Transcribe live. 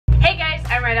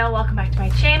I'm Rydel, welcome back to my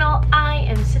channel. I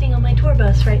am sitting on my tour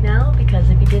bus right now because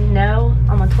if you didn't know,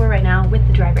 I'm on tour right now with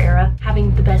the Driver Era,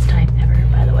 having the best time ever,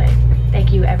 by the way.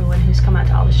 Thank you everyone who's come out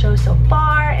to all the shows so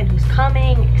far and who's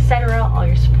coming, etc. All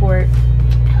your support.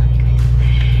 I love you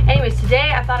guys. Anyways,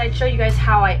 today I thought I'd show you guys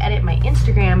how I edit my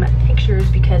Instagram pictures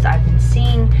because I've been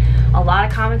seeing a lot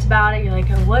of comments about it. You're like,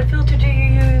 what filter do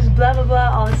you use? Blah, blah,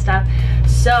 blah, all this stuff.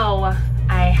 So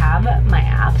I have my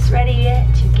apps ready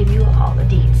to give you all the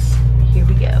deets. Here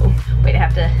we go. Wait, I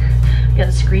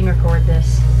gotta screen record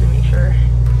this. Let me make sure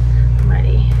I'm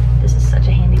ready. This is such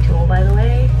a handy tool, by the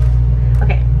way.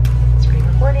 Okay, screen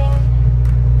recording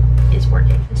is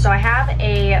working. So I have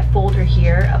a folder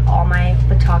here of all my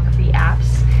photography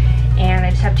apps, and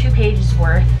I just have 2 pages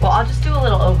worth. Well, I'll just do a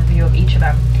little overview of each of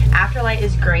them. Afterlight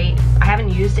is great. I haven't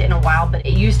used it in a while, but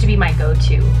it used to be my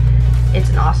go-to. It's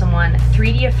an awesome one.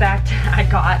 3D Effect I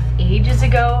got ages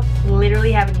ago,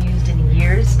 literally haven't used in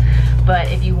years, but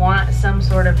if you want some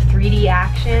sort of 3D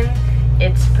action,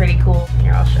 it's pretty cool.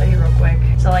 Here, I'll show you real quick.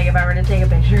 So like if I were to take a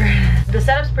picture, the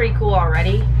setup's pretty cool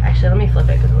already. Actually, let me flip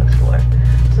it because it looks cooler.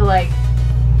 So like,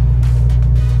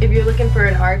 if you're looking for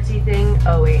an artsy thing,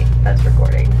 oh wait, that's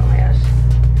recording, oh my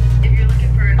gosh. If you're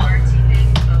looking for an artsy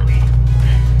thing, oh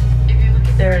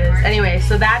wait. There it is. Anyway,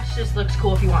 so that just looks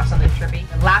cool if you want something trippy.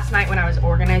 Last night when I was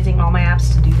organizing all my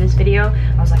apps to do this video,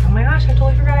 I was like, oh my gosh, I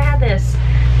totally forgot I had this.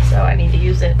 So I need to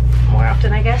use it more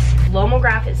often, I guess.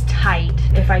 Lomograph is tight.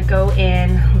 If I go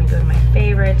in, let me go to my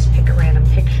favorites, pick a random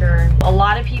picture. A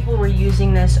lot of people were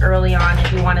using this early on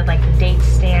if you wanted like the date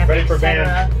stamp, ready for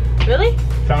band. Really?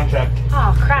 Sound check.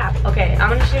 Oh crap. Okay,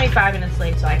 I'm just gonna be 5 minutes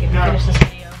late so I can finish this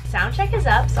video. Sound check is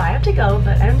up, so I have to go,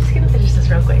 but I'm just gonna finish this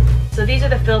real quick. So these are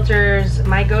the filters.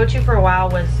 My go-to for a while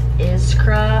was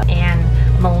Iskra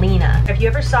and Melina. If you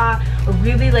ever saw a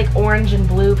really like orange and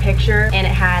blue picture and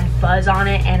it had fuzz on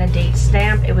it and a date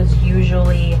stamp, it was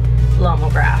usually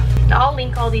Lomograph. Now, I'll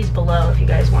link all these below if you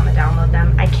guys want to download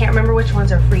them. I can't remember which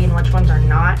ones are free and which ones are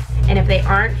not. And if they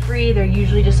aren't free, they're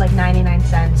usually just like 99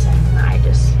 cents and I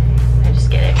just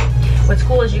get it. What's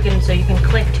cool is you can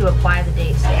click to apply the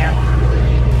date stamp.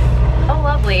 Oh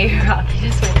lovely, Rocky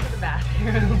just went to the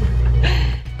bathroom.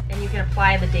 And you can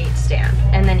apply the date stamp.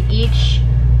 And then each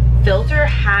filter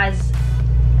has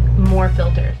more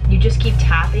filters. You just keep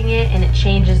tapping it and it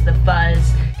changes the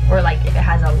fuzz, or like if it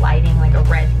has a lighting, like a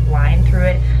red line through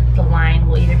it, the line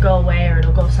will either go away or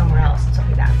it'll go somewhere else and stuff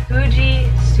like that. Fuji,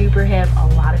 super hip, a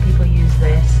lot of people use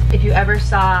this. If you ever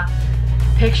saw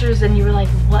pictures and you were like,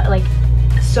 what, like,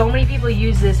 so many people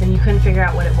use this and you couldn't figure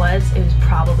out what it was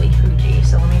probably Fuji.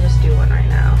 So let me just do one right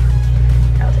now.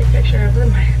 I'll take a picture of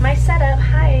my setup.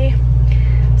 Hi.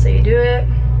 So you do it,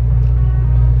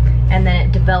 and then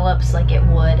it develops like it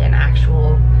would an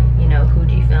actual, you know,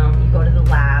 Fuji film. You go to the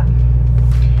lab,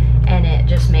 and it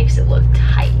just makes it look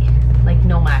tight. Like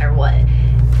no matter what,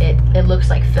 it looks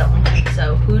like film.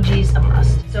 So Fuji's a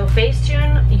must. So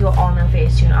Facetune, you all know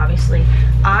Facetune, obviously.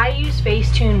 I use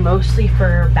Facetune mostly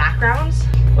for backgrounds.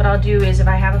 What I'll do is if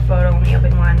I have a photo, let me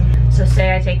open one. So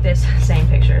say I take this same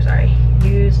picture, sorry.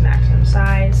 Use maximum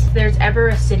size. If there's ever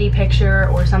a city picture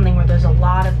or something where there's a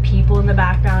lot of people in the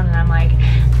background and I'm like,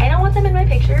 I don't want them in my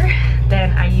picture,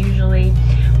 then I usually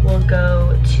will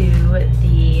go to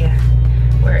the,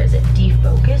 where is it,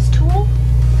 defocus tool.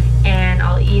 And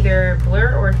I'll either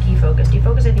blur or defocus.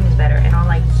 Defocus I think is better. And I'll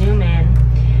like zoom in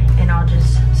and I'll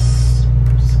just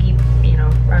keep, you know,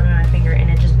 rubbing my finger and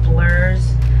it just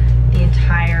blurs the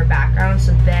entire background.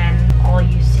 So then all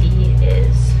you see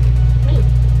is me.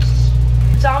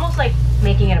 It's almost like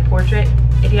making it a portrait.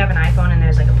 If you have an iPhone and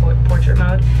there's like a portrait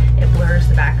mode, it blurs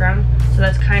the background. So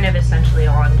that's kind of essentially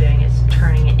all I'm doing is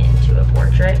turning it into a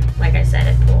portrait. Like I said,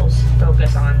 it pulls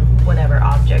focus on whatever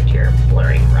object you're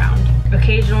blurring around.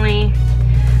 Occasionally,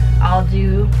 I'll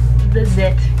do the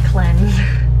zit cleanse.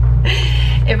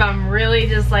 If I'm really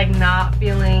just like not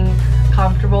feeling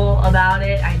comfortable about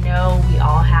it, I know we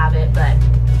all have it, but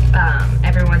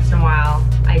every once in a while,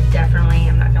 I definitely,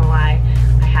 I'm not gonna lie,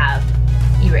 I have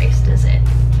erased a zit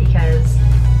because,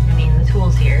 I mean, the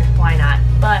tool's here, why not?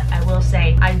 But I will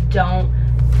say, I don't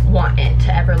want it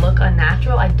to ever look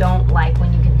unnatural. I don't like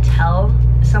when you can tell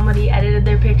somebody edited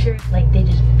their picture. Like they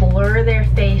just blur their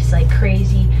face like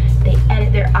crazy. They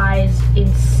edit their eyes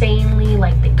insanely,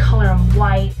 like they color them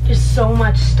white. Just so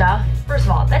much stuff. First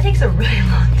of all, that takes a really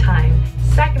long time.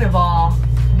 Second of all,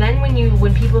 then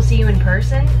when people see you in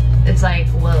person, it's like,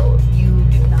 whoa, you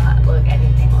do not look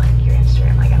anything like your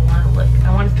Instagram. Like I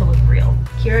want it to look real.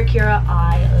 Kira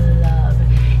I love.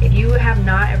 If you have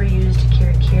not ever used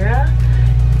Kira,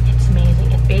 it's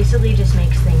amazing. It basically just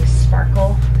makes things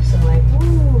sparkle So like,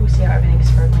 woo, see how everything's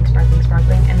sparkling, sparkling,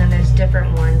 sparkling. And then there's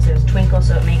different ones. There's twinkle,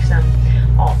 so it makes them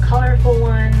all colorful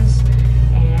ones.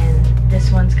 And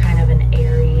this one's kind of an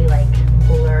airy, like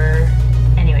blur.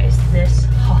 Anyways, this,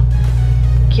 oh,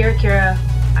 Kira,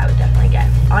 I would definitely get.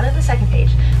 On to the second page.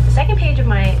 The second page of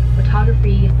my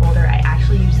photography folder I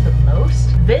actually use the most.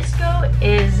 Visco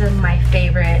is my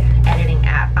favorite editing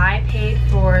app. I paid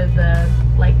for the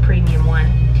like premium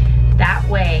one. That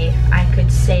way I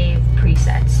could save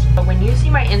presets. But when you see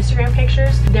my Instagram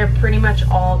pictures, they're pretty much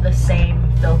all the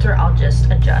same filter. I'll just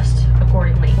adjust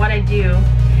accordingly. What I do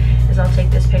is I'll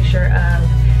take this picture of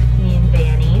me and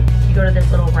Vanny. You go to this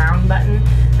little round button.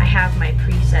 I have my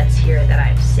presets here that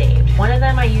I've saved. One of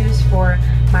them I use for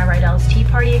my Rydel's Tea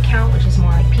Party account, which is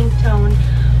more like pink tone.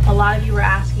 A lot of you were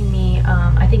asking me,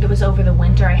 I think it was over the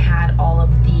winter, I had all of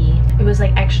it was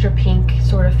like extra pink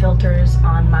sort of filters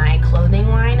on my clothing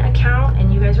line account,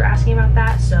 and you guys were asking about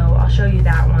that, so I'll show you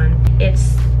that one.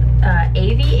 It's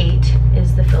AV8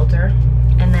 is the filter,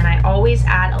 and then I always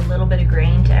add a little bit of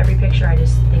grain to every picture. I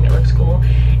just think it looks cool,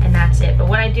 and that's it. But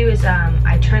what I do is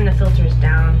I turn the filters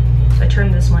down. So I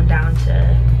turned this one down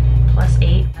to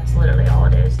 +8. That's literally all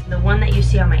it is. The one that you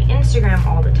see on my Instagram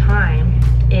all the time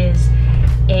is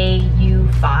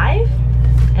AU5,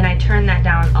 and I turn that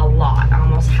down a lot,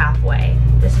 almost halfway.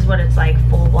 This is what it's like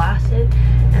full blasted,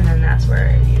 and then that's where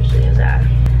it usually is at.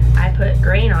 I put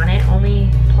grain on it,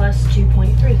 only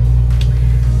 +2.3.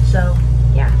 So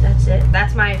yeah, that's it.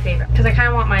 That's my favorite, because I kind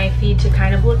of want my feed to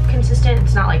kind of look consistent.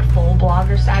 It's not like full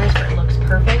blogger status where it looks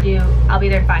perfect. I'll be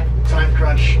there in 5. Time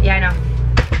crunch. Yeah, I know.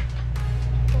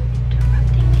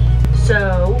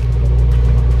 So,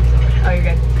 oh, you're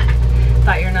good.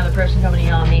 Thought you're another person coming to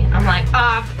yell at me. I'm like,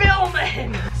 I'm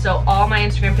filming! So all my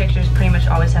Instagram pictures pretty much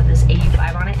always have this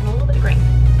AU5 on it and a little bit of grain.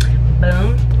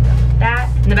 Boom, done with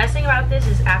that. And the best thing about this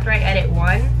is after I edit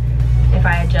one, if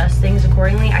I adjust things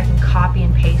accordingly, I can copy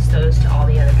and paste those to all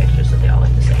the other pictures so they all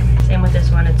look the same. Same with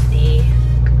this one, it's the,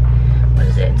 what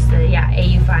is it? It's the, yeah,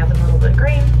 AU5 with a little bit of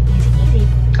grain. Easy, easy.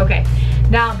 Okay,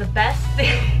 now the best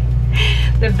thing,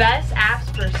 the best apps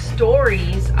for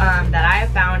stories that I have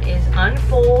found is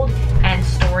Unfold and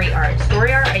Story Art.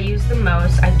 Story Art I use the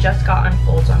most. I just got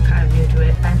Unfold, so I'm kind of new to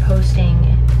it. I'm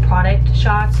posting product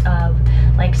shots of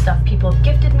like stuff people have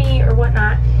gifted me or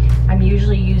whatnot. I'm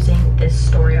usually using this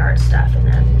Story Art stuff, and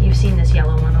then you've seen this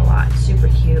yellow one a lot. It's super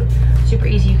cute, super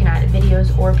easy. You can add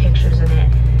videos or pictures in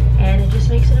it, and it just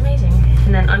makes it amazing.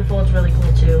 And then Unfold's really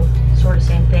cool too. Sort of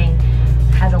same thing.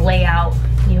 Has a layout.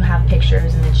 You have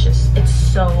pictures, and it's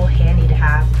so handy to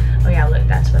have. Oh yeah, look,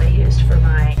 that's what I used for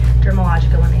my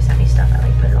Dermalogica when they sent me stuff. I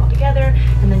like put it all together,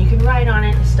 and then you can write on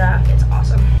it and stuff. It's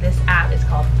awesome. This app is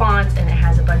called Fonts, and it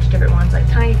has a bunch of different ones like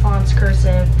tiny fonts,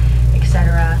 cursive,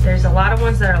 etc. There's a lot of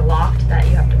ones that are locked that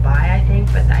you have to buy, I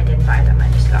think, but I didn't buy them.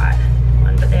 I just got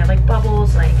one. But they have like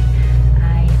bubbles, like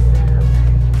I love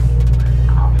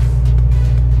you all.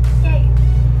 Yay.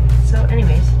 So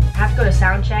anyways, I have to go to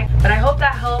sound check, but I hope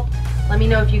that helped. Let me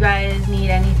know if you guys need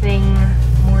anything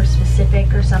more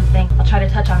specific or something. I'll try to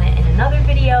touch on it in another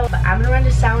video, but I'm gonna run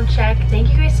to sound check.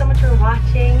 Thank you guys so much for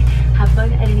watching. Have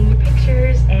fun editing your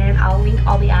pictures, and I'll link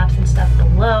all the apps and stuff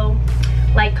below.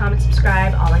 Like, comment,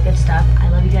 subscribe, all that good stuff. I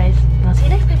love you guys, and I'll see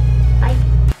you next time. Bye.